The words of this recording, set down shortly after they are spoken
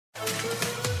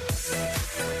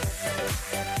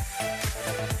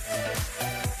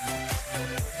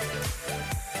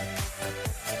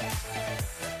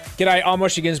G'day, I'm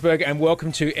Osher Ginsberg, and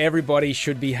welcome to Everybody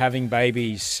Should Be Having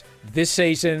Babies. This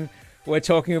season, we're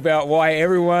talking about why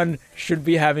everyone should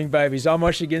be having babies. I'm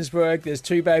Osher Ginsberg. There's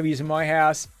 2 babies in my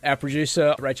house. Our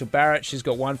producer, Rachel Barrett, she's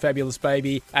got 1 fabulous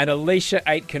baby. And Alicia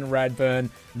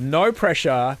Aitken-Radburn, no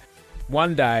pressure,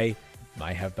 one day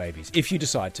may have babies, if you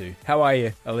decide to. How are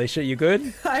you, Alicia? You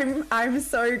good? I'm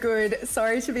so good.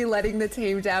 Sorry to be letting the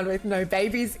team down with no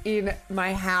babies in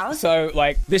my house. So,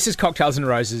 this is Cocktails and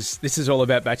Roses. This is all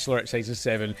about Bachelorette Season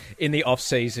 7. In the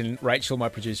off-season, Rachel, my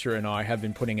producer, and I have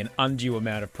been putting an undue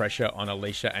amount of pressure on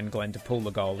Alicia and Glenn to pull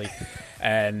the goalie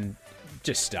and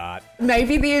just start.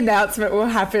 Maybe the announcement will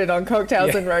happen on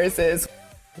Cocktails and Roses.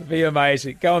 It'd be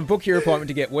amazing. Go and book your appointment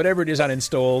to get whatever it is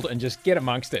uninstalled and just get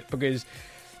amongst it because...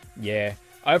 yeah,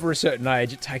 over a certain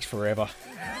age, it takes forever.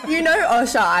 You know,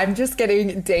 Osher, I'm just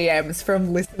getting DMs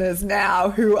from listeners now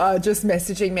who are just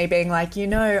messaging me being like, you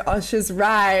know, Osher's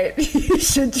right. You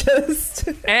should just...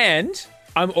 And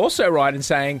I'm also right in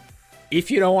saying, if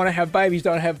you don't want to have babies,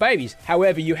 don't have babies.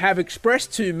 However, you have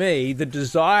expressed to me the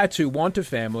desire to want a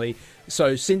family.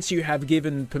 So since you have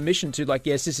given permission to,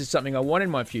 yes, this is something I want in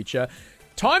my future,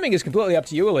 timing is completely up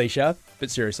to you, Alicia. But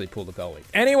seriously, pull the goalie.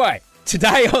 Anyway...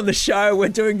 today on the show, we're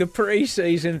doing the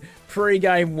pre-season,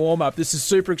 pre-game warm-up. This is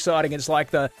super exciting. It's like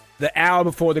the hour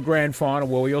before the grand final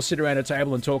where we all sit around a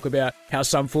table and talk about how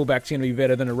some fullback's going to be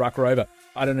better than a ruck rover.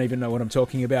 I don't even know what I'm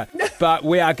talking about. But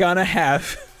we are going to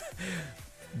have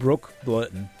Brooke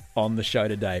Blurton on the show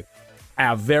today.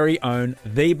 Our very own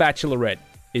The Bachelorette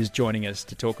is joining us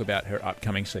to talk about her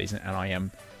upcoming season, and I am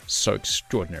so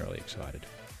extraordinarily excited.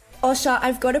 Osher,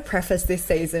 I've got to preface this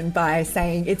season by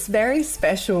saying it's very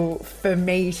special for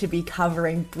me to be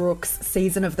covering Brooke's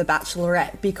season of The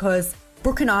Bachelorette because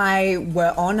Brooke and I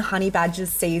were on Honey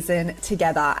Badger's season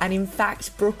together, and in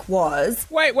fact, Brooke was...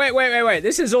 Wait.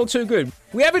 This is all too good.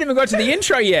 We haven't even got to the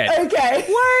intro yet.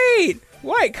 Okay.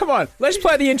 Wait, come on. Let's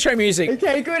play the intro music.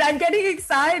 Okay, good. I'm getting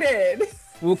excited.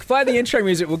 We'll play the intro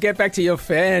music. We'll get back to your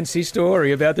fancy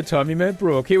story about the time you met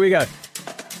Brooke. Here we go.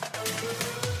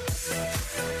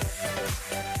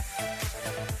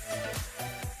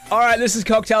 All right, this is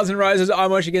Cocktails and Roses.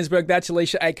 I'm Osher Ginsberg. That's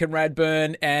Alicia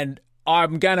Aitken-Radburn. And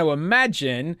I'm going to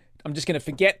imagine, I'm just going to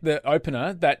forget the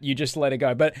opener that you just let her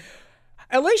go. But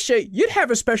Alicia, you'd have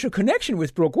a special connection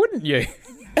with Brooke, wouldn't you?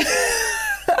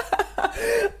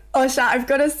 Osher, I've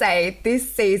got to say, this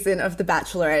season of The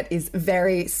Bachelorette is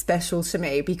very special to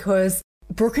me because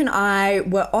Brooke and I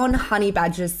were on Honey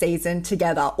Badger's season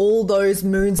together all those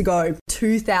moons ago,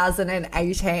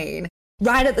 2018.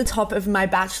 Right at the top of my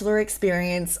Bachelor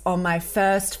experience on my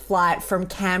first flight from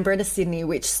Canberra to Sydney,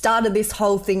 which started this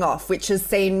whole thing off, which has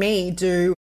seen me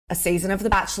do a season of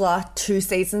The Bachelor, 2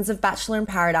 seasons of Bachelor in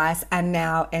Paradise, and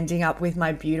now ending up with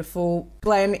my beautiful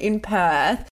Glenn in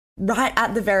Perth. Right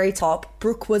at the very top,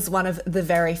 Brooke was one of the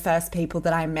very first people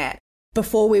that I met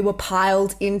before we were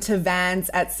piled into vans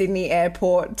at Sydney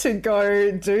Airport to go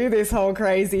do this whole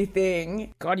crazy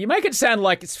thing. God, you make it sound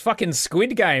like it's fucking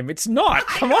Squid Game. It's not.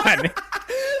 Come on.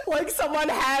 Like someone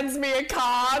hands me a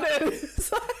card and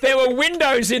it's like... There were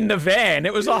windows in the van.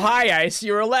 It was a high ace.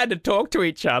 You were allowed to talk to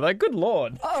each other. Good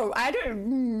Lord. Oh, I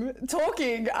don't...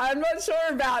 talking. I'm not sure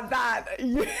about that.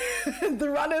 The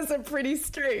runners are pretty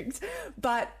strict.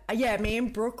 But yeah, me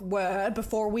and Brooke were,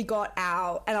 before we got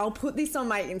out, and I'll put this on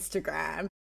my Instagram,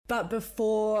 but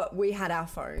before we had our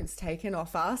phones taken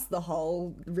off us, the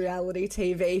whole reality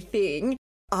TV thing,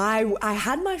 I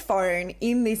had my phone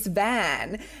in this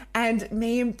van and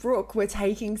me and Brooke were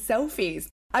taking selfies.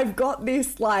 I've got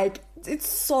this, it's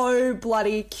so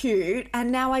bloody cute. And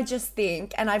now I just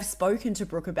think, and I've spoken to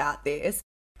Brooke about this,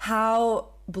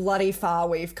 how bloody far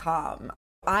we've come.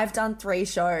 I've done 3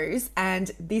 shows and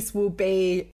this will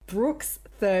be Brooke's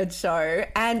 3rd show,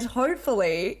 and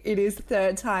hopefully it is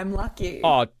 3rd time lucky.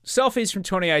 Oh, selfies from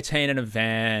 2018 in a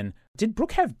van. Did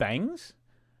Brooke have bangs?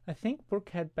 I think Brooke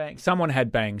had bangs. Someone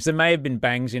had bangs. There may have been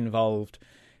bangs involved.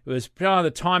 It was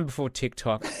the time before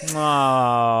TikTok.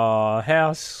 Oh,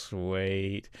 how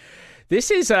sweet.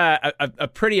 This is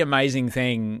a pretty amazing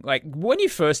thing. Like, when you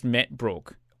first met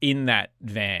Brooke in that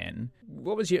van,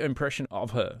 what was your impression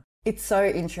of her? It's so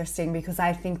interesting because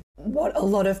I think what a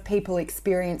lot of people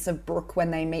experience of Brooke when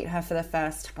they meet her for the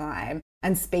first time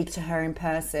and speak to her in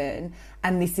person,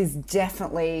 and this is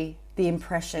definitely the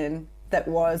impression that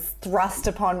was thrust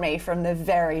upon me from the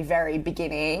very, very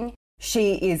beginning.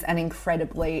 She is an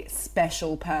incredibly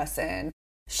special person.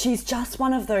 She's just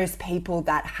one of those people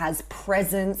that has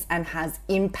presence and has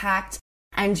impact,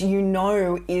 and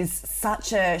she's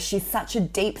such a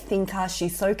deep thinker.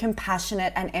 She's so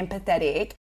compassionate and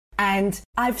empathetic. And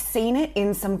I've seen it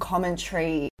in some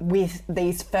commentary with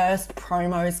these first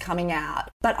promos coming out,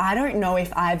 but I don't know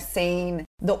if I've seen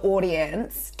the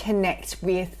audience connect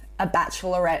with a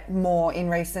Bachelorette more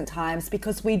in recent times,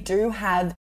 because we do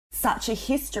have such a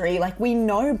history. Like, we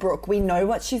know Brooke, we know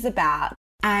what she's about.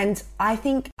 And I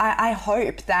think, I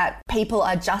hope that people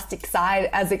are just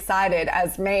excited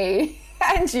as me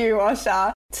and you,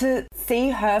 Osha, to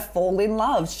see her fall in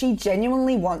love. She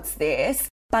genuinely wants this,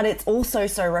 but it's also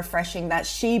so refreshing that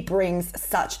she brings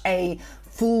such a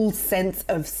full sense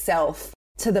of self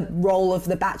to the role of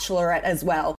the Bachelorette as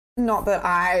well. Not that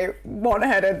I want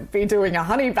her to be doing a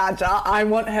honey badger. I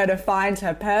want her to find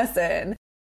her person.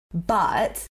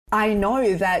 But I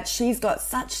know that she's got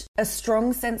such a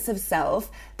strong sense of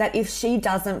self that if she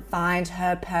doesn't find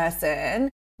her person,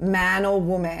 man or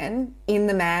woman, in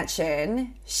the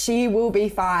mansion, she will be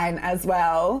fine as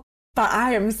well. But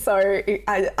I am so...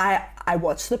 I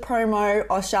watched the promo,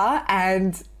 Osha,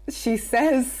 and she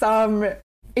says some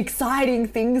exciting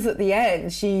things at the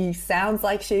end. She sounds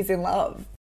like she's in love.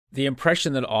 The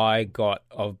impression that I got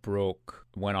of Brooke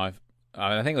when I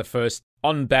think the first...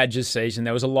 On Badger's season,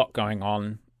 there was a lot going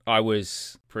on. I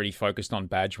was pretty focused on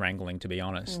badge wrangling, to be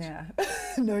honest. Yeah,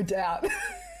 no doubt.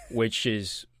 Which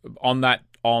is, on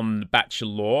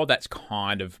Bachelor, that's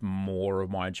kind of more of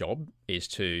my job, is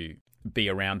to be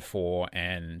around for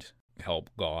and help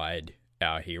guide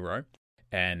our hero.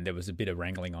 And there was a bit of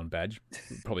wrangling on Badge,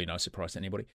 probably no surprise to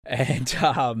anybody.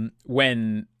 And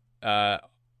when I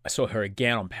saw her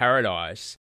again on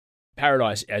Paradise,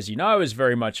 as you know, is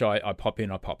very much I pop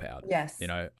in, I pop out. Yes. You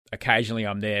know, occasionally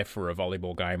I'm there for a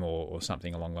volleyball game or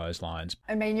something along those lines.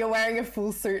 I mean, you're wearing a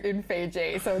full suit in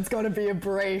Fiji, so it's got to be a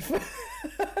brief.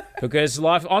 Because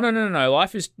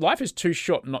life is too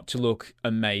short not to look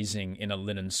amazing in a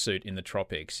linen suit in the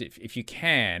tropics. If you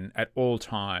can, at all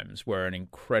times, wear an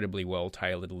incredibly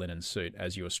well-tailored linen suit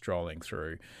as you're strolling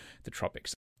through the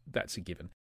tropics. That's a given.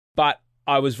 But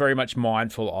I was very much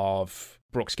mindful of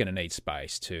Brooke's going to need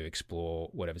space to explore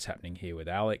whatever's happening here with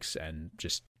Alex and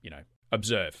just,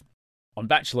 observe. On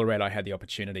Bachelorette, I had the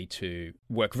opportunity to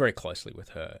work very closely with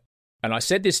her. And I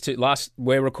said this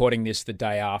we're recording this the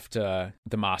day after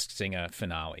the Masked Singer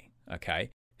finale,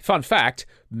 okay? Fun fact,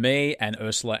 me and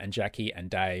Ursula and Jackie and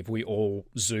Dave, we all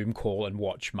Zoom call and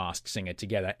watch Masked Singer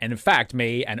together. And in fact,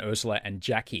 me and Ursula and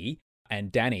Jackie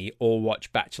and Danny all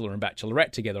watch Bachelor and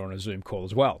Bachelorette together on a Zoom call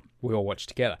as well. We all watch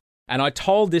together. And I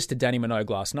told this to Danny Minogue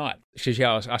last night. She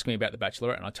was asking me about the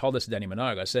Bachelorette, and I told this to Danny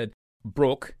Minogue. I said,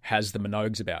 Brooke has the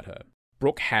Minogues about her.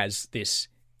 Brooke has this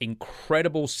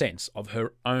incredible sense of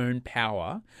her own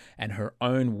power and her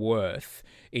own worth.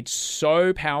 It's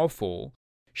so powerful,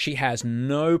 she has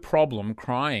no problem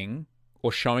crying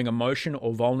or showing emotion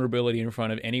or vulnerability in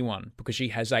front of anyone because she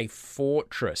has a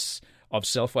fortress of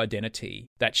self-identity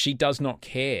that she does not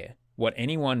care what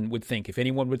anyone would think. If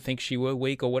anyone would think she were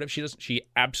weak or whatever, she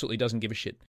absolutely doesn't give a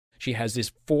shit. She has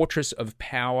this fortress of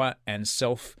power and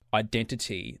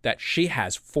self-identity that she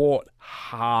has fought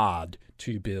hard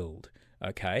to build,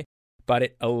 okay? But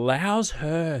it allows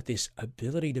her this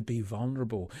ability to be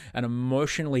vulnerable and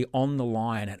emotionally on the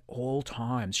line at all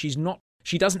times.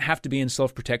 She doesn't have to be in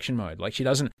self-protection mode. Like, she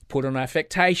doesn't put on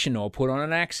affectation or put on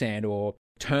an accent or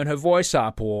turn her voice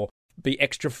up or be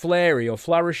extra flary or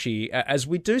flourishy, as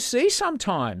we do see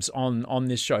sometimes on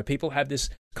this show. People have this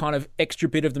kind of extra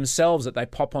bit of themselves that they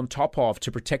pop on top of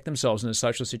to protect themselves in a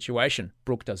social situation.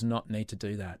 Brooke does not need to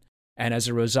do that. And as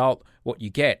a result, what you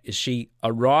get is she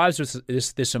arrives with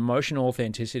this emotional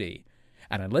authenticity.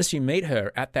 And unless you meet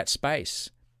her at that space,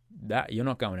 that you're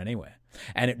not going anywhere.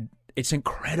 And it's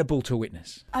incredible to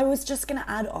witness. I was just going to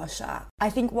add, Osha, I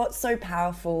think what's so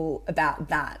powerful about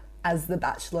that as the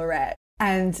Bachelorette,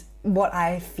 and what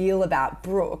I feel about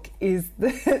Brooke, is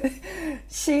that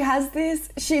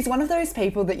she's one of those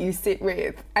people that you sit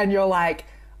with and you're like,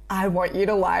 I want you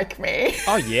to like me.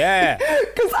 Oh, yeah.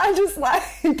 Because I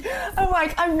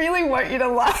really want you to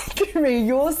like me.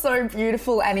 You're so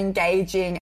beautiful and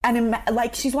engaging. And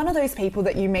she's one of those people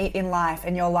that you meet in life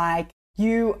and you're like,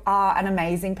 you are an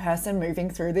amazing person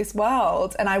moving through this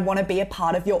world and I want to be a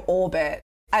part of your orbit.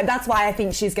 That's why I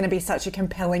think she's going to be such a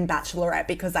compelling Bachelorette,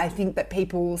 because I think that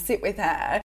people will sit with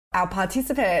her, our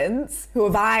participants who are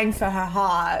vying for her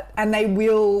heart, and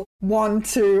they'll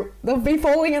be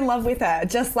falling in love with her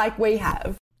just like we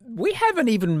have. We haven't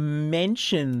even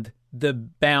mentioned the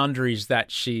boundaries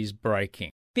that she's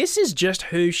breaking. This is just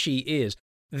who she is.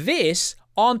 This,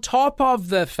 on top of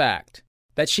the fact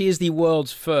that she is the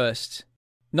world's first,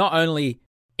 not only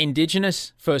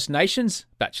Indigenous First Nations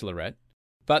Bachelorette,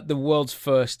 but the world's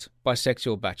first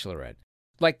bisexual Bachelorette.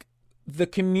 Like, the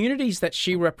communities that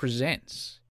she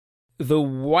represents, the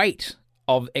weight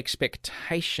of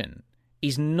expectation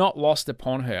is not lost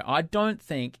upon her. I don't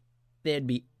think there'd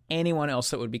be anyone else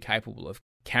that would be capable of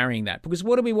carrying that. Because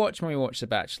what do we watch when we watch The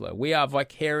Bachelor? We are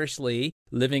vicariously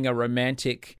living a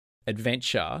romantic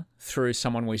adventure through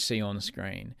someone we see on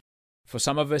screen. For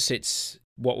some of us, it's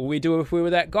what would we do if we were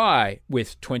that guy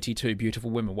with 22 beautiful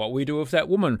women? What would we do if that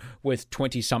woman with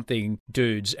 20-something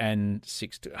dudes and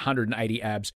 180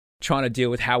 abs trying to deal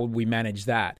with how would we manage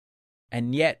that?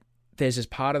 And yet there's this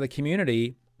part of the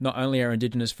community, not only our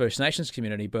Indigenous First Nations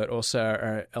community, but also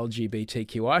our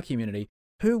LGBTQI community,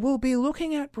 who will be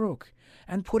looking at Brooke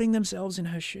and putting themselves in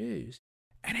her shoes.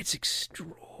 And it's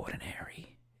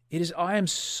extraordinary. I am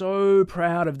so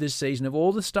proud of this season. Of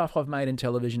all the stuff I've made in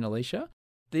television, Alicia,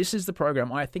 this is the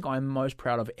program I think I'm most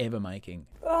proud of ever making.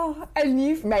 Oh, and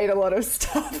you've made a lot of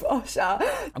stuff, Osher.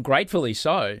 Gratefully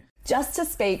so. Just to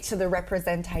speak to the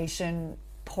representation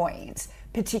point,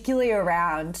 particularly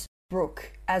around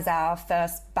Brooke as our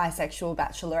first bisexual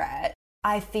bachelorette,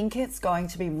 I think it's going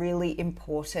to be really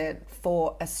important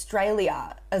for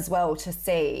Australia as well to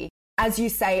see. As you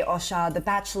say, Osher, The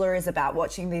Bachelor is about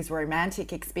watching these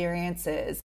romantic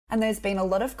experiences. And there's been a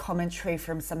lot of commentary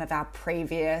from some of our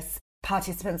previous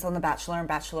participants on The Bachelor and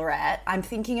Bachelorette. I'm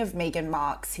thinking of Megan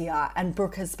Marks here, and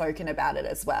Brooke has spoken about it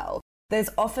as well. There's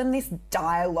often this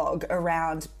dialogue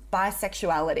around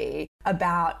bisexuality,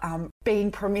 about being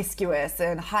promiscuous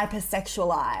and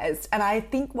hypersexualized. And I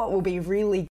think what will be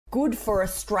really good for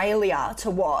Australia to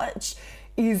watch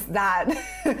is that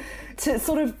to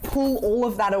sort of pull all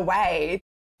of that away.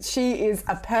 She is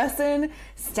a person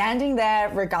standing there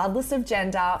regardless of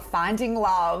gender, finding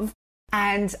love.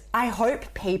 And I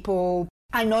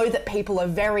know that people are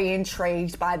very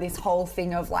intrigued by this whole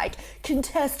thing of like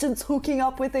contestants hooking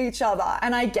up with each other.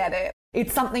 And I get it.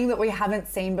 It's something that we haven't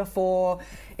seen before.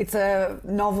 It's a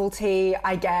novelty,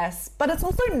 I guess. But it's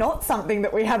also not something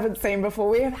that we haven't seen before.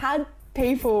 We have had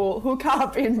people hook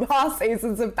up in past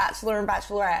seasons of Bachelor and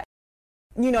Bachelorette.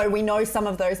 You know, we know some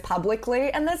of those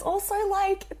publicly. And there's also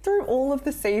like through all of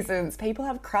the seasons, people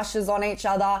have crushes on each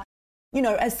other. You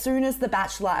know, as soon as The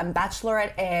Bachelor and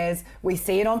Bachelorette airs, we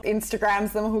see it on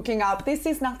Instagrams, them hooking up. This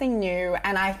is nothing new.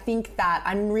 And I think that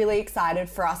I'm really excited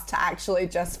for us to actually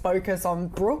just focus on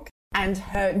Brooke and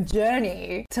her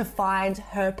journey to find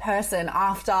her person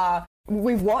after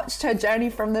we've watched her journey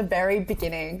from the very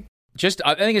beginning.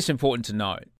 I think it's important to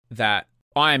note that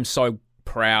I am so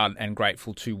proud and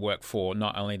grateful to work for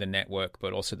not only the network,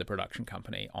 but also the production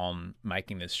company on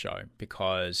making this show,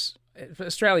 because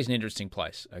Australia's an interesting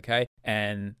place, okay?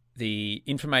 And the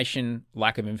information,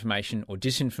 lack of information or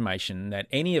disinformation that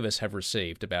any of us have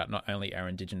received about not only our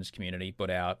Indigenous community, but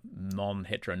our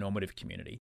non-heteronormative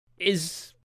community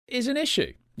is an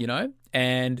issue, you know?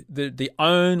 And the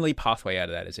only pathway out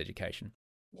of that is education.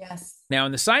 Yes. Now,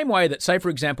 in the same way that, say, for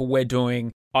example, we're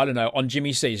doing, I don't know, on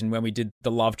Jimmy's season when we did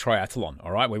the Love Triathlon,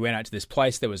 all right? We went out to this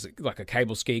place, there was like a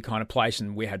cable ski kind of place,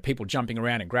 and we had people jumping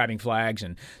around and grabbing flags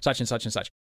and such and such and such.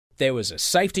 There was a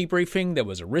safety briefing, there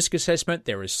was a risk assessment,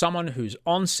 there is someone whose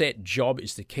on-set job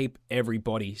is to keep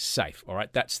everybody safe, all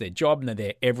right? That's their job, and they're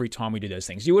there every time we do those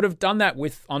things. You would have done that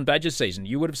on Badger season.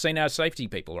 You would have seen our safety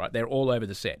people, right? They're all over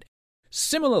the set.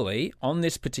 Similarly, on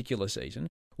this particular season,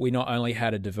 we not only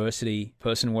had a diversity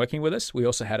person working with us, we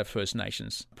also had a First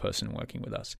Nations person working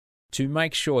with us to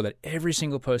make sure that every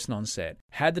single person on set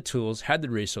had the tools, had the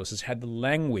resources, had the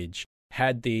language,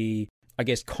 had the, I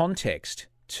guess, context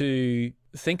to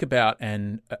think about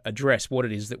and address what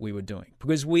it is that we were doing.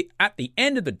 Because at the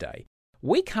end of the day,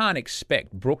 we can't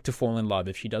expect Brooke to fall in love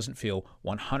if she doesn't feel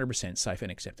 100% safe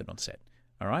and accepted on set.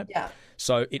 All right? Yeah.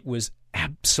 So it was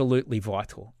absolutely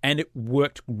vital, and it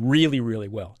worked really, really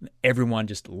well. Everyone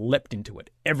just leapt into it.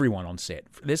 Everyone on set.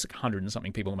 There's 100 and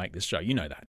something people who make this show. You know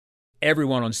that.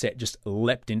 Everyone on set just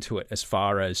leapt into it as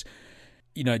far as,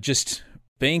 you know, just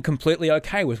being completely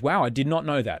okay with, wow, I did not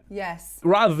know that. Yes.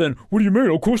 Rather than, what do you mean?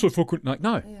 Of course I fucking... Like,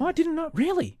 no, I didn't know.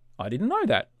 Really? I didn't know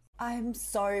that. I'm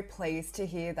so pleased to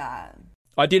hear that.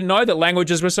 I didn't know that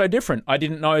languages were so different. I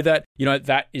didn't know that, you know,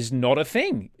 that is not a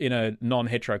thing in a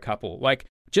non-hetero couple. Like,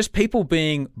 just people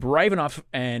being brave enough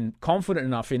and confident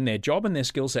enough in their job and their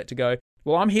skill set to go,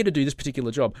 well, I'm here to do this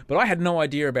particular job, but I had no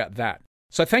idea about that.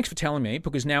 So thanks for telling me,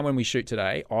 because now when we shoot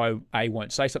today, I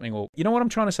won't say something, or, you know what I'm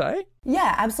trying to say?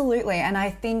 Yeah, absolutely. And I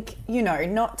think, you know,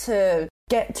 not to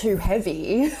get too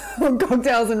heavy on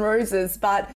cocktails and roses,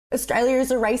 but Australia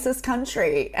is a racist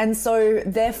country. And so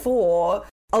therefore,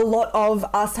 a lot of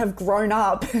us have grown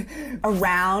up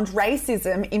around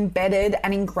racism embedded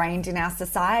and ingrained in our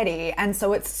society. And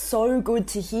so it's so good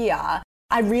to hear.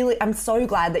 I'm so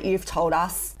glad that you've told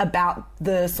us about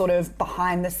the sort of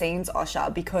behind the scenes,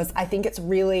 Osher, because I think it's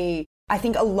really I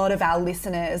think a lot of our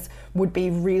listeners would be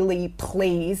really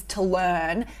pleased to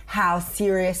learn how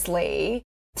seriously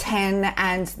Ten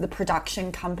and the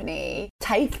production company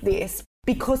take this,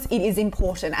 because it is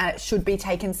important and it should be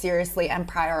taken seriously and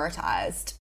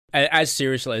prioritised. As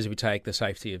seriously as we take the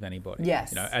safety of anybody.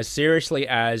 Yes. You know, as seriously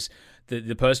as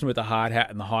the person with the hard hat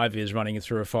and the high vis running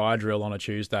through a fire drill on a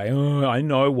Tuesday. Oh, I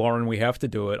know, Warren, we have to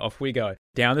do it. Off we go.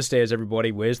 Down the stairs,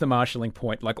 everybody. Where's the marshalling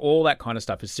point? Like all that kind of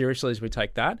stuff. As seriously as we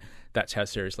take that, that's how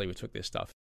seriously we took this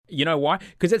stuff. You know why?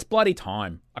 Because it's bloody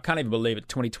time. I can't even believe it's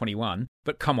 2021.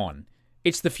 But come on.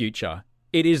 It's the future.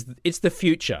 It's the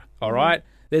future, all right?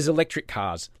 There's electric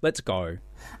cars. Let's go.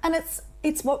 And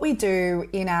it's what we do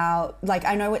in our, like,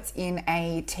 I know it's in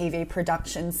a TV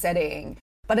production setting,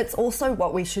 but it's also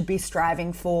what we should be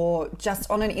striving for just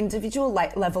on an individual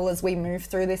level as we move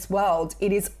through this world.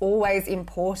 It is always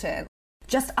important.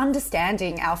 Just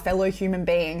understanding our fellow human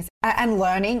beings and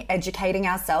learning, educating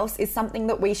ourselves is something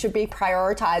that we should be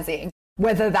prioritising,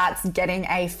 whether that's getting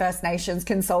a First Nations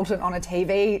consultant on a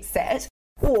TV set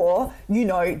or, you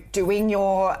know, doing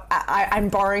your, I'm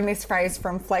borrowing this phrase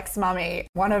from Flex Mummy,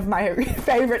 one of my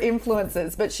favourite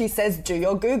influencers, but she says, do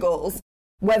your Googles.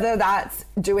 Whether that's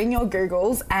doing your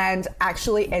Googles and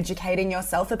actually educating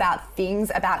yourself about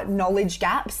things, about knowledge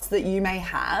gaps that you may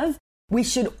have, we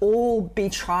should all be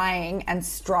trying and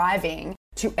striving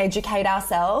to educate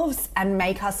ourselves and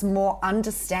make us more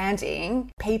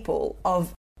understanding people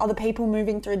of other people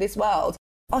moving through this world.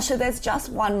 Osha, there's just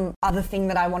one other thing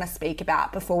that I want to speak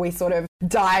about before we sort of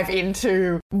dive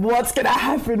into what's going to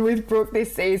happen with Brooke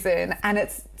this season. And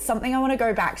it's something I want to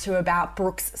go back to about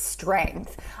Brooke's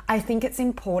strength. I think it's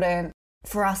important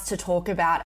for us to talk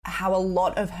about how a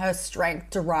lot of her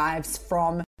strength derives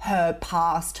from her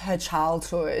past, her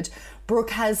childhood.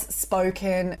 Brooke has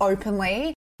spoken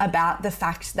openly about the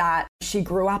fact that she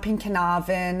grew up in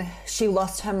Carnarvon. She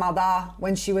lost her mother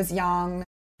when she was young.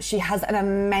 She has an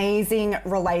amazing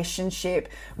relationship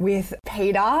with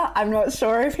Peter. I'm not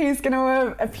sure if he's going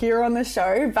to appear on the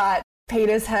show, but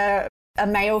Peter's a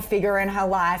male figure in her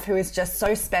life who is just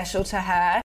so special to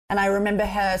her. And I remember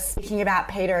her speaking about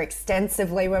Peter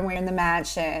extensively when we were in the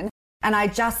mansion. And I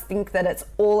just think that it's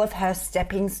all of her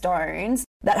stepping stones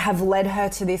that have led her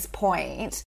to this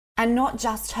point, and not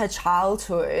just her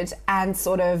childhood and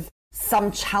sort of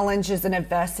some challenges and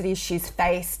adversities she's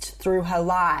faced through her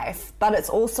life, but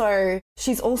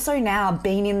she's also now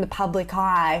been in the public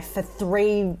eye for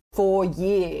 3-4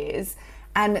 years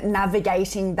and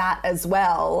navigating that as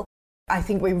well. I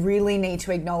think we really need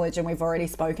to acknowledge, and we've already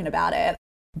spoken about it,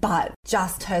 but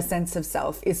just her sense of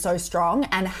self is so strong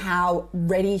and how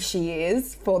ready she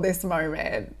is for this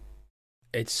moment.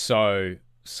 It's so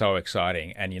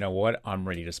exciting. And you know what? I'm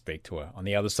ready to speak to her. On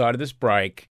the other side of this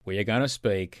break, we are going to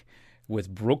speak with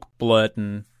Brooke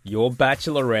Blurton, your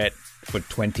Bachelorette for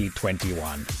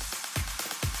 2021.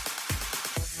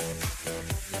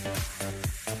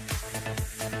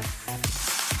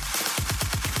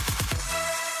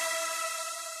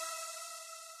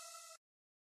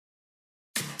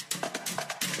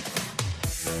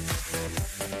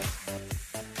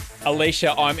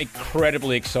 Alicia, I'm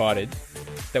incredibly excited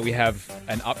that we have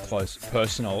an up-close,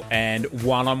 personal and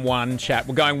one-on-one chat.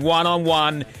 We're going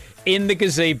one-on-one in the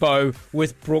gazebo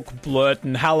with Brooke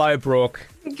Blurton. Hello, Brooke.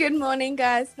 Good morning,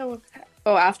 guys.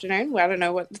 Or afternoon. Well, I don't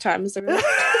know what the time is.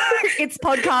 It's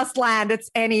podcast land.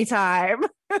 It's any time.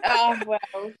 Oh,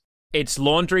 well. It's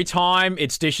laundry time.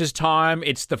 It's dishes time.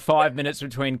 It's the 5 minutes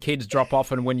between kids drop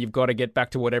off and when you've got to get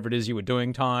back to whatever it is you were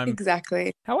doing time.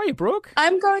 Exactly. How are you, Brooke?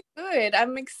 I'm going good.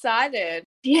 I'm excited.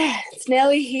 Yeah, it's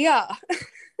nearly here.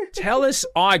 Tell us,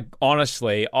 I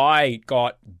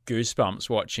got goosebumps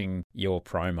watching your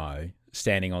promo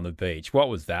standing on the beach. What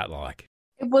was that like?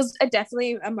 It was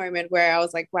definitely a moment where I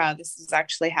was like, wow, this is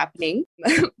actually happening.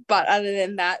 But other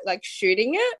than that, like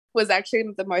shooting it was actually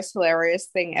the most hilarious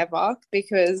thing ever,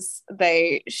 because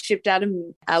they shipped out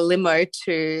a limo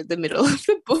to the middle of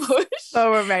the bush.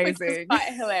 So amazing. Which was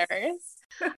quite hilarious.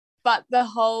 But the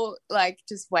whole, like,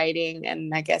 just waiting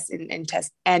and I guess in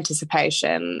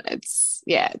anticipation, it's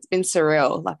been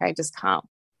surreal. Like, I just can't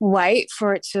wait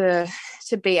for it to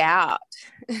be out.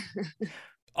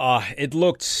 Oh, it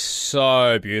looked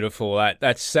so beautiful.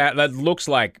 That looks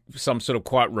like some sort of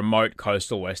quite remote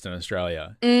coastal Western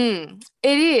Australia. It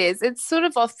is. It's sort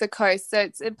of off the coast. So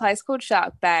it's a place called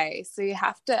Shark Bay. So you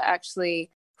have to actually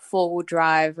four-wheel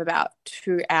drive about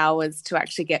 2 hours to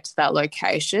actually get to that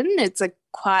location. It's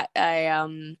quite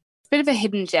a bit of a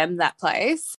hidden gem, that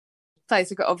place. Place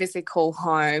you could obviously call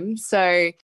home. So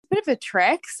it's a bit of a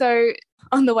trek. So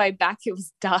on the way back, it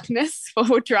was darkness while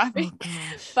we're driving. Oh,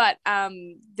 gosh. But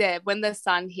when the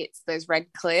sun hits those red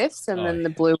cliffs and then the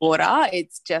yeah. blue water,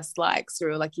 it's just like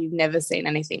surreal. Like you've never seen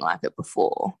anything like it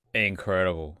before.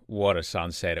 Incredible. What a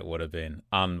sunset it would have been.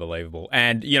 Unbelievable.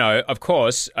 And, you know, of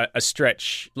course, a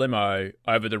stretch limo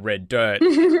over the red dirt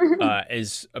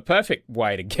is a perfect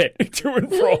way to get to and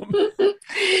from.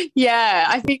 Yeah,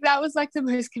 I think that was like the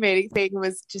most comedic thing,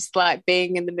 was just like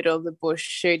being in the middle of the bush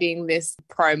shooting this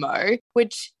promo,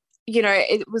 which, you know,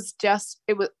 it was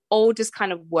all just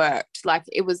kind of worked. Like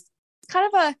it was kind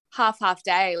of a half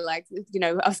day. Like, you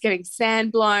know, I was getting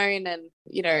sand blown and,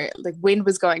 you know, the wind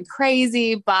was going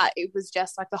crazy, but it was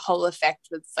just like the whole effect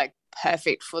was like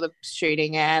perfect for the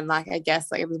shooting. And like, I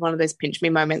guess like it was one of those pinch me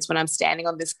moments when I'm standing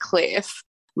on this cliff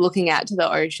looking out to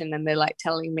the ocean and they're like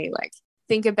telling me like,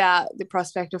 think about the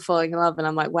prospect of falling in love. And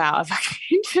I'm like, wow, I've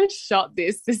actually just shot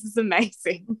this. This is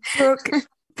amazing.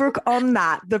 Brooke, on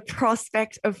that, the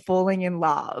prospect of falling in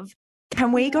love,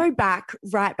 can we go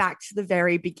right back to the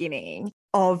very beginning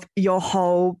of your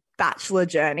whole Bachelor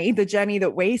journey, the journey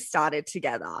that we started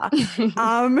together?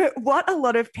 What a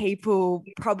lot of people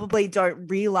probably don't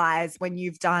realize when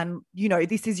you've done, you know,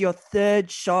 this is your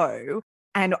third show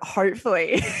and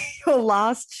hopefully your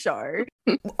last show.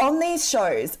 On these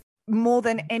shows, more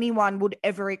than anyone would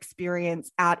ever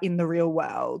experience out in the real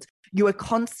world, you are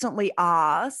constantly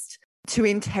asked to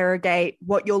interrogate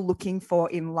what you're looking for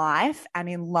in life and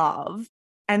in love.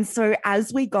 And so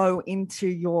as we go into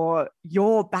your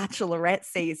Bachelorette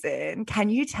season, can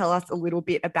you tell us a little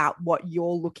bit about what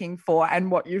you're looking for and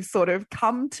what you've sort of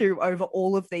come to over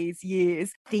all of these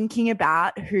years, thinking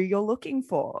about who you're looking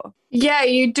for? Yeah,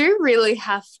 you do really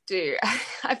have to.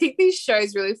 I think these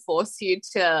shows really force you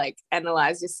to like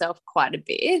analyze yourself quite a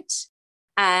bit.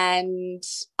 And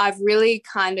I've really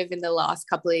kind of in the last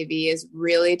couple of years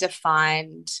really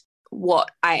defined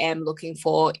what I am looking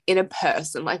for in a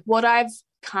person, like what I've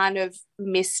kind of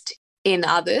missed in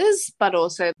others, but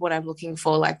also what I'm looking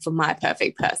for like for my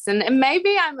perfect person. And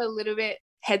maybe I'm a little bit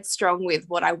headstrong with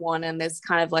what I want and there's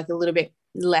kind of like a little bit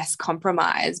less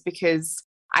compromise because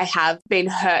I have been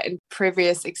hurt in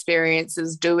previous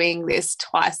experiences doing this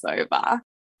twice over.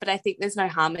 But I think there's no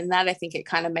harm in that. I think it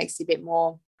kind of makes you a bit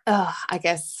more, I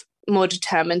guess, more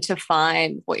determined to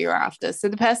find what you're after. So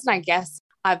the person I guess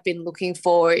I've been looking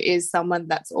for is someone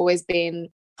that's always been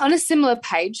on a similar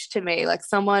page to me, like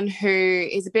someone who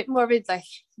is a bit more of a like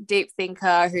deep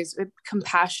thinker, who's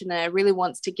compassionate, really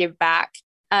wants to give back.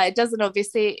 It doesn't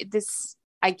obviously, this,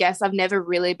 I guess I've never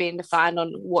really been defined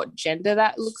on what gender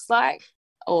that looks like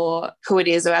or who it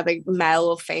is, or either male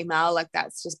or female. Like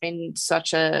that's just been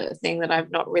such a thing that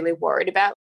I've not really worried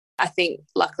about. I think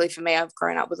luckily for me, I've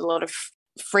grown up with a lot of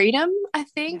freedom, I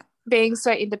think, being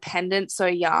so independent, so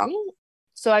young.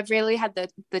 So I've really had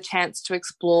the chance to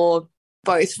explore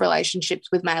both relationships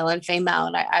with male and female,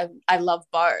 and I love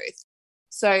both.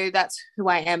 So that's who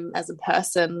I am as a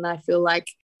person. I feel like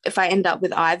if I end up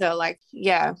with either, like,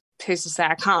 yeah, who's to say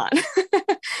I can't?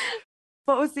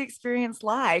 What was the experience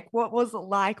like? What was it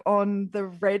like on the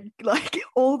red, like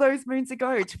all those moons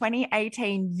ago,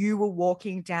 2018, you were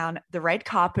walking down the red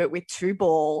carpet with two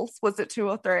balls. Was it two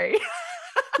or three?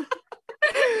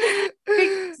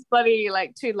 Bloody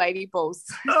like two lady balls.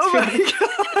 Oh my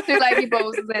God. Two lady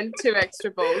balls and then two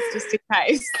extra balls just in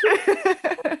case.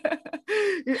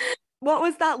 What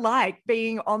was that like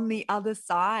being on the other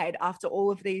side after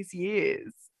all of these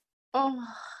years? Oh,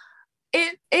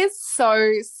 it is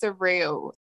so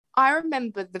surreal. I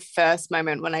remember the first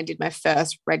moment when I did my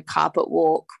first red carpet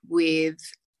walk with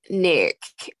Nick,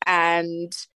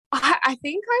 and I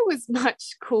think I was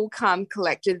much cool, calm,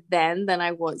 collected then than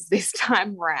I was this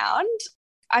time round.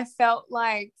 I felt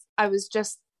like I was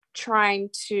just trying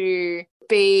to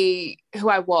be who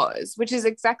I was, which is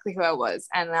exactly who I was,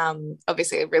 and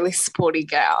obviously a really sporty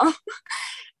girl.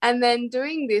 And then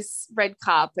doing this red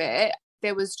carpet,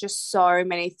 there was just so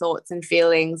many thoughts and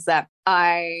feelings that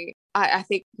I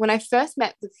think when I first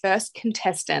met the first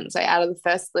contestant, so out of the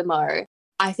first limo,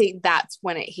 I think that's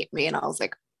when it hit me and I was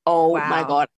like, oh wow. my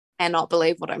God, I cannot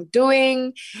believe what I'm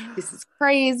doing. This is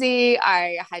crazy.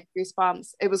 I had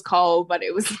goosebumps. It was cold, but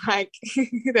it was like,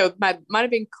 there might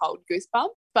have been cold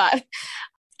goosebumps. But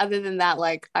other than that,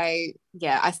 like I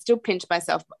still pinch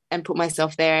myself and put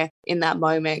myself there in that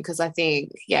moment because I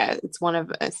think, it's one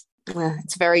of us.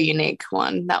 It's a very unique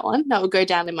one. That will go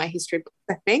down in my history book,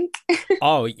 I think.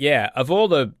 Oh yeah,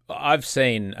 I've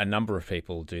seen a number of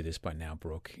people do this by now,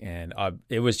 Brooke, and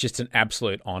it was just an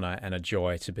absolute honor and a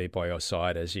joy to be by your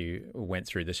side as you went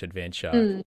through this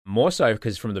adventure. More so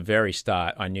because from the very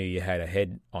start, I knew you had a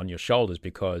head on your shoulders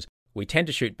because we tend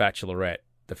to shoot Bachelorette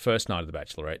the first night of The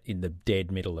Bachelorette in the dead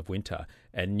middle of winter,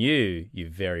 and you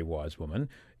very wise woman,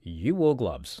 you wore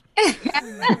gloves.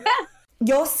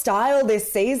 Your style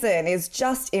this season is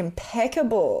just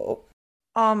impeccable.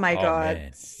 Oh my God.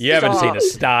 Man. You haven't seen the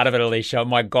start of it, Alicia. Oh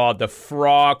my God, the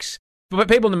frocks. But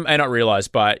people may not realise,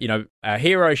 but, you know, our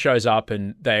hero shows up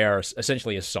and they are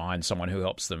essentially assigned someone who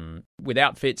helps them with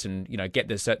outfits and, you know, get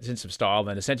this sense of style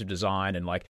and a sense of design and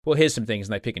like, well, here's some things,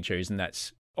 and they pick and choose, and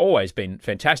that's always been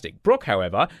fantastic. Brooke,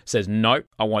 however, says, no,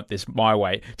 I want this my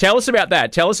way. Tell us about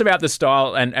that. Tell us about the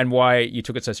style and why you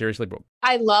took it so seriously, Brooke.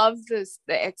 I love the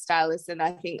ex-stylist, and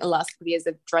I think the last couple of years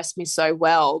have dressed me so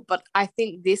well. But I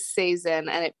think this season,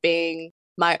 and it being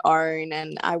my own,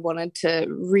 and I wanted to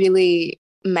really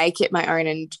make it my own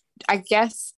and I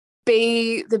guess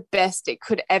be the best it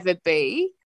could ever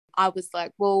be. I was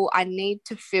like, well, I need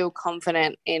to feel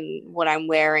confident in what I'm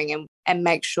wearing and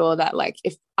make sure that, like,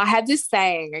 if I have this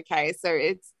saying, okay, so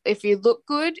it's if you look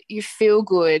good, you feel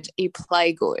good, you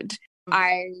play good.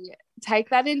 I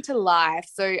take that into life.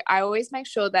 So I always make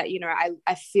sure that, you know,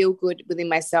 I feel good within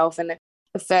myself, and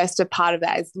the first part of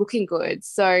that is looking good.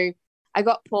 So I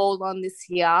got Paul on this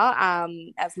year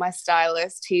as my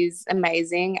stylist. He's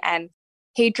amazing, and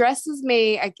he dresses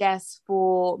me, I guess,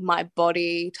 for my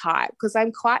body type because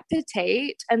I'm quite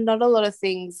petite and not a lot of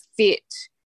things fit.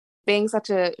 Being such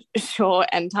a short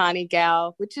and tiny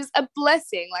gal, which is a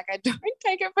blessing. Like, I don't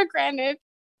take it for granted,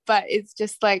 but it's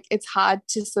just like, it's hard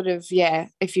to sort of,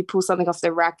 if you pull something off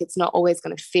the rack, it's not always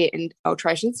going to fit, and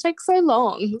alterations take so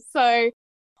long. So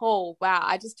Paul, wow,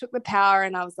 I just took the power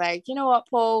and I was like, you know what,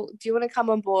 Paul, do you want to come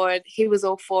on board? He was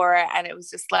all for it. And it was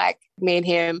just like me and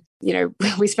him, you know,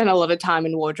 we spent a lot of time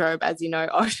in wardrobe, as you know,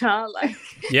 Osha. Like,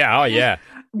 yeah, oh yeah.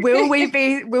 Will we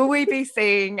be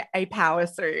seeing a power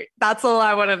suit? That's all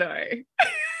I want to know.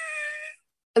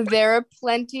 There are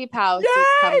plenty of power suits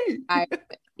coming. I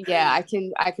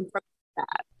can promise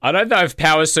that. I don't know if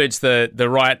power suit's the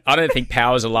right. I don't think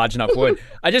power is a large enough word.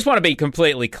 I just want to be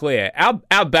completely clear.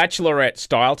 Our Bachelorette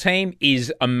style team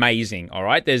is amazing. All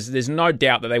right, there's no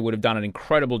doubt that they would have done an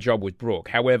incredible job with Brooke.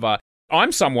 However,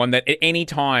 I'm someone that at any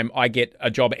time I get a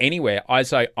job anywhere, I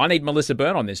say, I need Melissa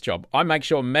Byrne on this job. I make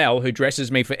sure Mel, who dresses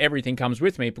me for everything, comes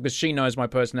with me because she knows my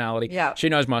personality. Yeah. She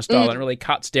knows my style, and it really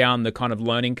cuts down the kind of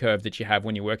learning curve that you have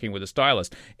when you're working with a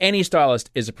stylist. Any stylist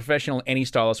is a professional. Any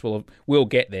stylist will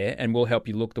get there and will help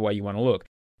you look the way you want to look.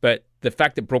 But the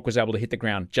fact that Brooke was able to hit the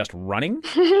ground just running,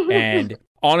 and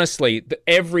honestly,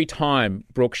 every time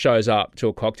Brooke shows up to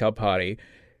a cocktail party,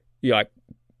 you're like,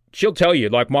 she'll tell you,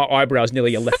 like, my eyebrows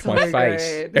nearly left my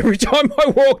face every time I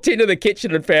walked into the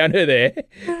kitchen and found her there.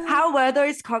 How were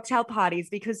those cocktail parties?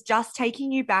 Because just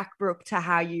taking you back, Brooke, to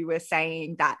how you were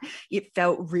saying that it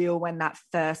felt real when that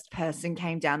first person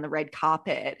came down the red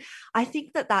carpet. I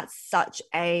think that that's such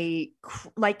a,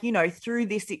 like, you know, through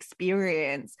this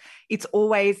experience, it's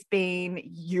always been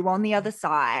you on the other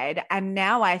side. And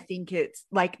now I think it's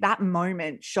like that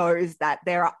moment shows that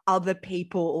there are other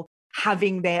people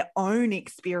having their own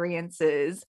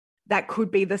experiences that could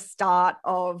be the start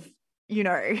of, you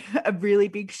know, a really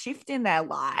big shift in their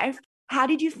life. How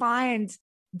did you find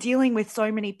dealing with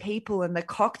so many people and the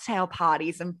cocktail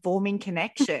parties and forming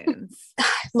connections?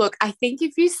 Look, I think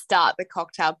if you start the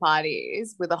cocktail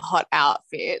parties with a hot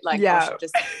outfit, like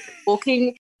just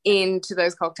walking into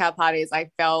those cocktail parties, I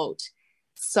felt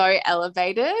so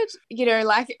elevated, you know,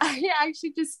 like I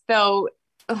actually just felt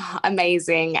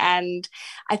amazing. And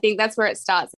I think that's where it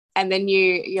starts. And then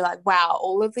you're like, wow,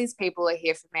 all of these people are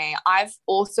here for me. I've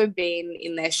also been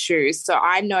in their shoes, so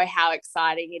I know how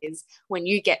exciting it is when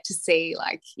you get to see,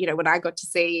 like, you know, when I got to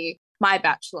see my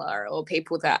bachelor or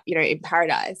people that, you know, in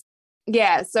Paradise.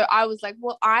 Yeah, so I was like,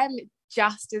 well, I'm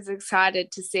just as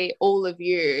excited to see all of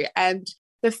you. And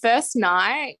the first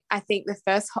night, I think the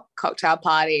first cocktail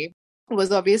party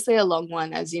was obviously a long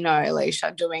one, as you know,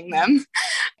 Alicia, doing them.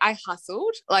 I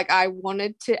hustled. Like, I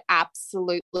wanted to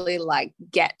absolutely, like,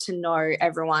 get to know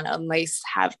everyone, at least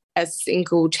have a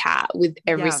single chat with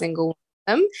every single one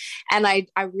of them. And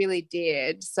I really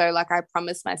did. So, like, I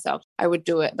promised myself I would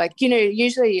do it. Like, you know,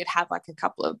 usually you'd have like a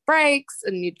couple of breaks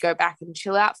and you'd go back and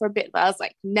chill out for a bit. But I was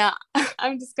like, nah,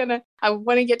 I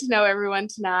want to get to know everyone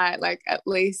tonight, like, at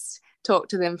least talk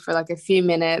to them for like a few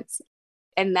minutes.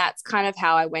 And that's kind of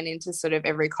how I went into sort of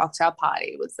every cocktail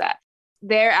party, was that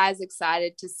they're as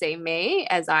excited to see me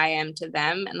as I am to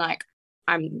them. And like,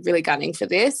 I'm really gunning for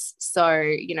this. So,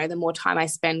 you know, the more time I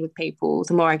spend with people,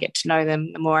 the more I get to know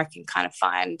them, the more I can kind of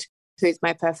find who's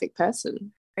my perfect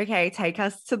person. Okay, take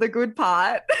us to the good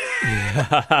part.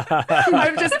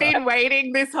 I've just been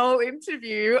waiting this whole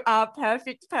interview.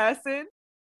 Perfect person.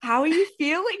 How are you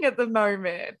feeling at the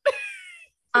moment?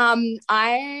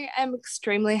 I am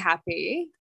extremely happy.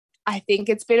 I think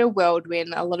it's been a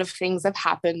whirlwind. A lot of things have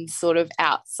happened sort of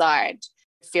outside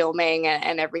filming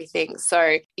and everything.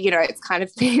 So, it's kind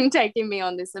of been taking me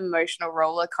on this emotional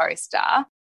roller coaster.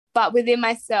 But within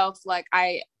myself, like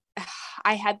I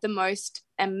had the most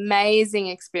amazing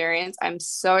experience. I'm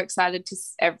so excited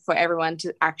for everyone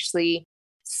to actually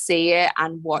see it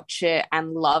and watch it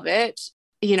and love it.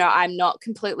 I'm not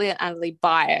completely and utterly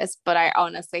biased, but I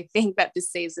honestly think that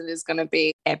this season is going to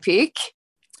be epic.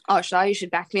 Oh, Shah, you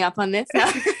should back me up on this.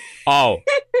 Oh,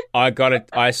 I got it.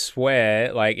 I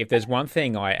swear, like, if there's one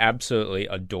thing I absolutely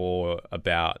adore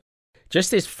about just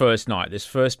this first night, this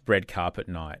first red carpet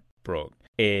night, Brooke,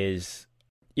 is,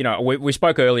 we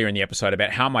spoke earlier in the episode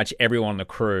about how much everyone on the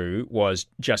crew was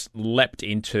just leapt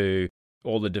into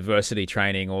all the diversity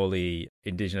training, all the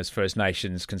Indigenous First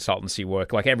Nations consultancy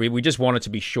work. Like we just wanted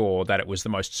to be sure that it was the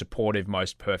most supportive,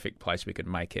 most perfect place we could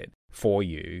make it for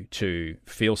you to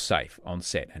feel safe on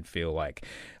set and feel like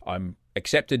I'm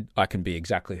accepted. I can be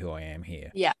exactly who I am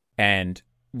here. Yeah. And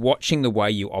watching the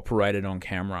way you operated on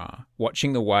camera,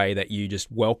 watching the way that you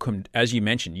just welcomed, as you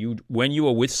mentioned, when you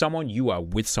are with someone, you are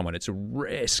with someone. It's a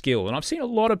rare skill. And I've seen a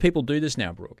lot of people do this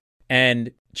now, Brooke.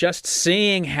 And just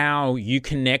seeing how you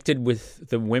connected with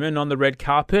the women on the red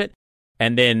carpet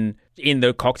and then in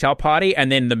the cocktail party and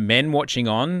then the men watching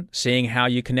on, seeing how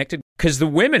you connected. Because the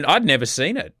women, I'd never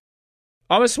seen it.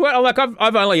 I swear, like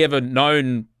I've only ever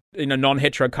known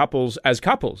non-hetero couples as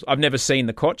couples. I've never seen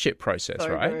the courtship process, So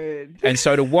right? good. And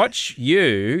so to watch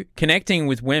you connecting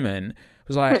with women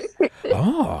was like,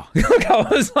 oh. I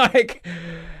was like,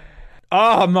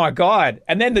 oh my God.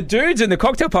 And then the dudes in the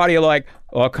cocktail party are like,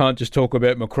 oh, I can't just talk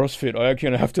about my CrossFit. I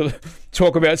actually have to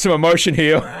talk about some emotion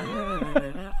here.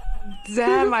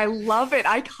 Damn, I love it.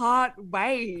 I can't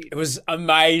wait. It was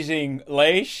amazing,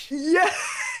 Leash. Yeah,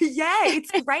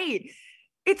 it's great.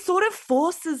 It sort of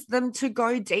forces them to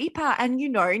go deeper. And,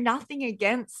 nothing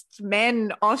against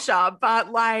men, Osha,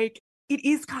 but like, it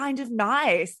is kind of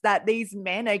nice that these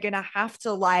men are going to have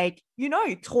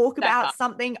to talk about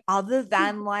something other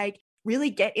than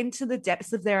really get into the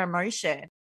depths of their emotion.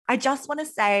 I just want to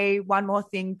say one more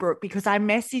thing, Brooke, because I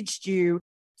messaged you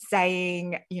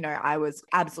saying, I was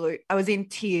in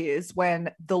tears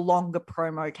when the longer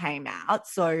promo came out.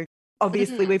 So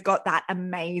obviously we've got that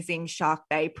amazing Shark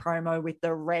Bay promo with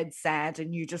the red sand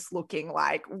and you just looking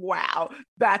like, wow,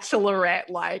 Bachelorette,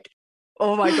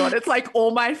 oh my God, it's like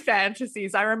all my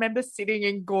fantasies. I remember sitting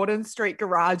in Gordon Street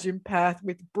Garage in Perth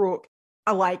with Brooke,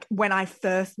 when I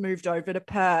first moved over to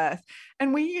Perth.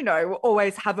 And we,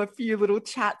 always have a few little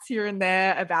chats here and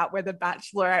there about whether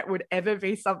Bachelorette would ever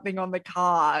be something on the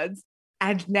cards.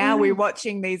 And now we're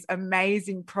watching these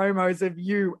amazing promos of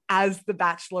you as the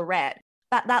Bachelorette.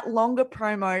 But that longer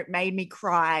promo made me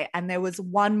cry. And there was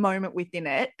one moment within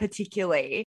it,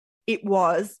 particularly, it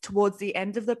was towards the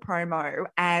end of the promo.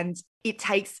 And it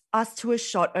takes us to a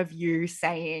shot of you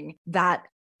saying that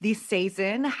this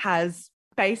season has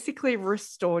basically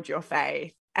restored your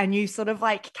faith. And you sort of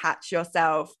catch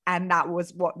yourself. And that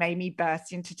was what made me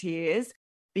burst into tears,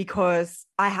 because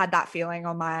I had that feeling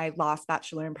on my last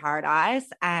Bachelor in Paradise.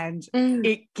 And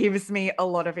it gives me a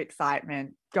lot of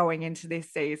excitement going into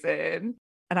this season.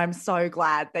 And I'm so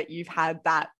glad that you've had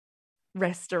that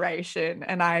restoration.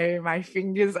 And my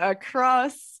fingers are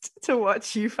crossed to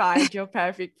watch you find your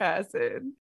perfect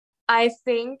person. I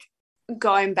think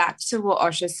going back to what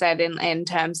Osha said in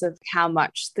terms of how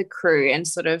much the crew and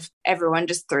sort of everyone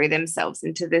just threw themselves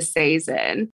into this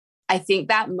season, I think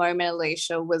that moment,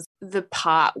 Alicia, was the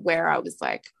part where I was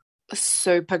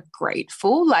super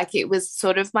grateful. It was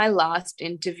sort of my last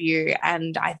interview,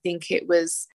 and I think it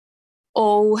was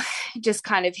all just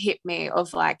kind of hit me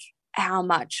of how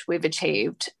much we've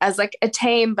achieved as a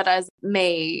team, but as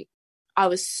me, I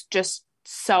was just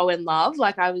so in love.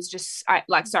 I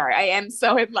am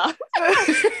so in love.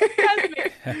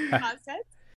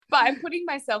 But I'm putting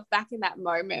myself back in that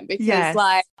moment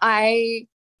because I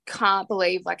can't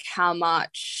believe how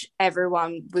much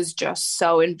everyone was just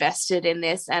so invested in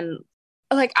this. And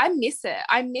I miss it.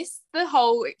 I miss the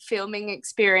whole filming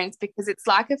experience because it's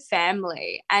like a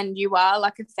family, and you are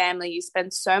like a family. You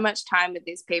spend so much time with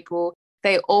these people.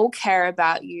 They all care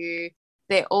about you.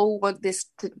 They all want this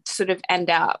to sort of end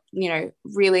up,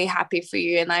 really happy for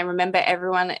you. And I remember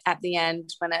everyone at the end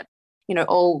when it,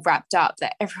 all wrapped up,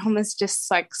 that everyone was just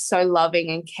so loving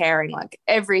and caring.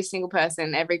 Every single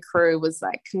person, every crew was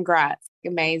congrats,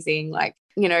 amazing.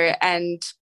 And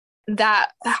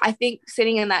that, I think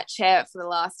sitting in that chair for the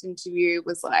last interview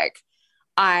was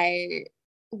I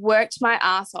worked my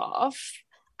ass off.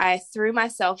 I threw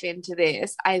myself into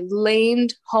this. I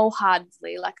leaned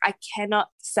wholeheartedly. Like, I cannot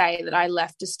say that I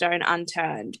left a stone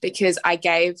unturned because I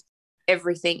gave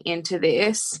everything into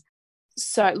this.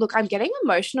 So, look, I'm getting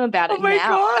emotional about it now.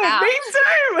 Oh my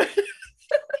God, me too.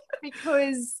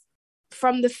 Because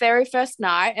from the very first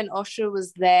night, and Osher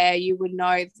was there, you would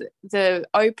know the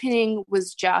opening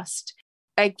was just,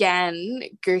 again,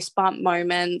 goosebump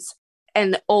moments,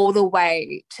 and all the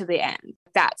way to the end.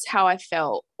 That's how I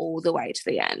felt all the way to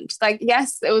the end. Like,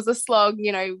 yes, it was a slog,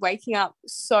 you know, waking up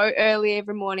so early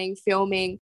every morning,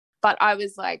 filming, but I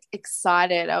was like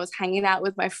excited. I was hanging out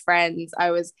with my friends.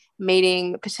 I was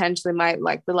meeting potentially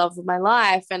the love of my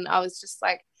life. And I was just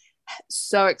like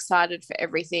so excited for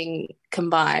everything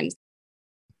combined.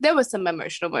 There were some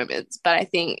emotional moments, but I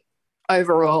think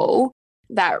overall,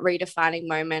 that redefining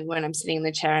moment when I'm sitting in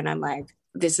the chair and I'm like,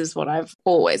 this is what I've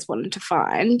always wanted to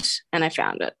find, and I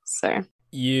found it. So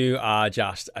you are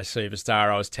just a superstar.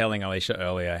 I was telling Alicia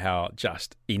earlier how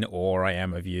just in awe I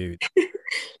am of you.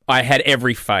 I had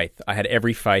every faith.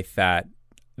 That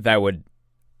they would,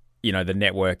 you know, the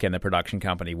network and the production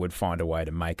company would find a way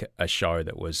to make a show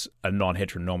that was a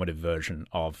non-heteronormative version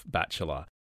of Bachelor.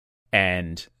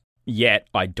 And yet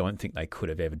I don't think they could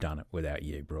have ever done it without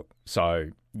you, Brooke. So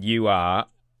you are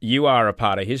a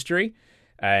part of history.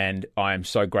 And I am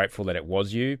so grateful that it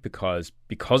was you because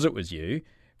it was you,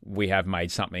 we have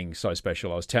made something so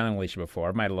special. I was telling Alicia before,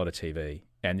 I've made a lot of TV,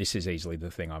 and this is easily the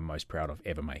thing I'm most proud of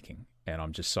ever making. And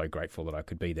I'm just so grateful that I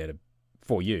could be there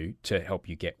for you to help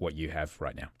you get what you have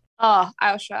right now. Oh,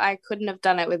 I couldn't have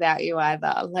done it without you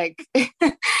either. Like,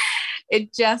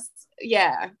 it just,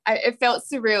 it felt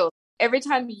surreal. Every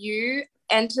time you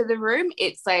enter the room,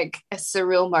 it's like a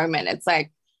surreal moment. It's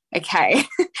like, okay,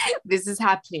 this is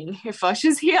happening. If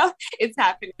Osher's here, it's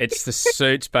happening. It's the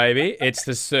suits, baby. It's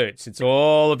the suits. It's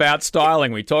all about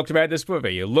styling. We talked about this before.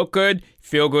 You look good,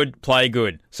 feel good, play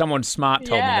good. Someone smart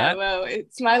told me that. Well,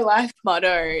 it's my life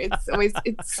motto. It's always,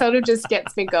 it sort of just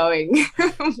gets me going.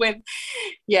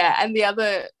 And the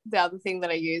other thing that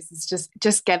I use is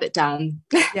just get it done.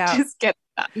 Yeah. Just get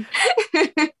it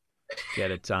done.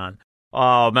 Get it done.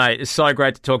 Oh, mate, it's so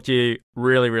great to talk to you.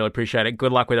 Really, really appreciate it.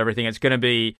 Good luck with everything. It's going to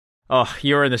be,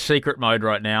 you're in the secret mode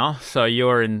right now. So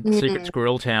you're in Secret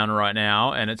Squirrel Town right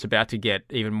now, and it's about to get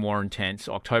even more intense.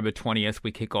 October 20th,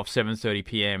 we kick off 7:30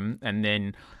 p.m. And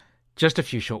then just a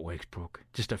few short weeks, Brooke.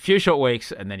 Just a few short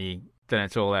weeks, and then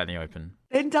it's all out in the open.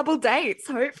 Then double dates,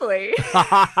 hopefully.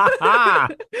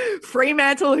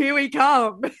 Fremantle, here we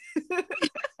come. Wow.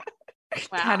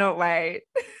 Cannot wait.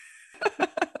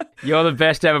 You're the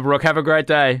best ever, Brooke. Have a great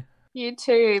day. You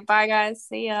too. Bye, guys.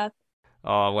 See ya.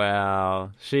 Oh,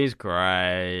 wow. She's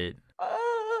great.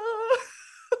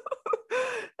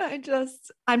 I'm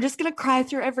just going to cry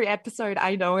through every episode.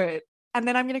 I know it. And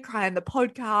then I'm going to cry in the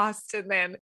podcast. And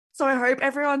then, so I hope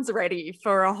everyone's ready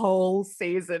for a whole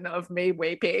season of me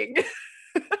weeping.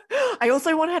 I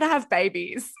also want her to have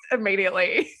babies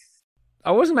immediately. I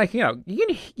wasn't making it up. You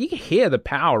can hear the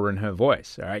power in her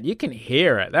voice, all right? You can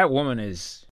hear it. That woman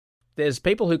is... There's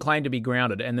people who claim to be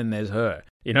grounded, and then there's her.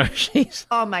 You know, she's...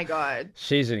 Oh, my God.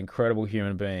 She's an incredible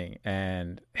human being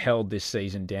and held this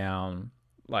season down,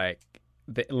 like,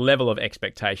 the level of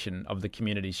expectation of the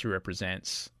community she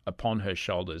represents upon her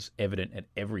shoulders, evident at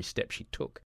every step she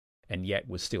took, and yet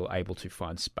was still able to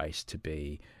find space to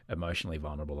be emotionally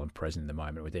vulnerable and present in the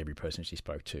moment with every person she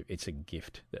spoke to. It's a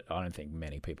gift that I don't think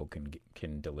many people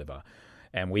can deliver.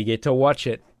 And we get to watch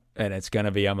it, and it's going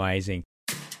to be amazing.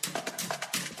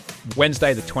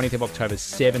 Wednesday, the 20th of October,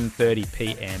 7:30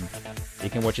 p.m.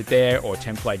 You can watch it there or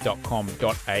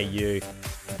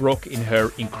template.com.au. Brooke in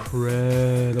her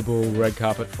incredible red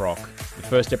carpet frock. The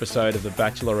first episode of The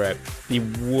Bachelorette, the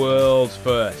world's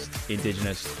first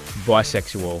Indigenous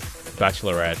bisexual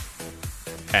Bachelorette,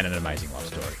 and an amazing love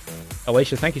story.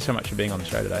 Alicia, thank you so much for being on the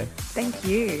show today. Thank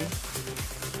you.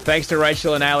 Thanks to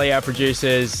Rachel and Ali, our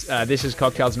producers. This is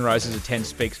Cocktails and Roses, a 10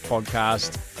 Speaks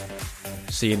podcast.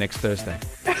 See you next Thursday.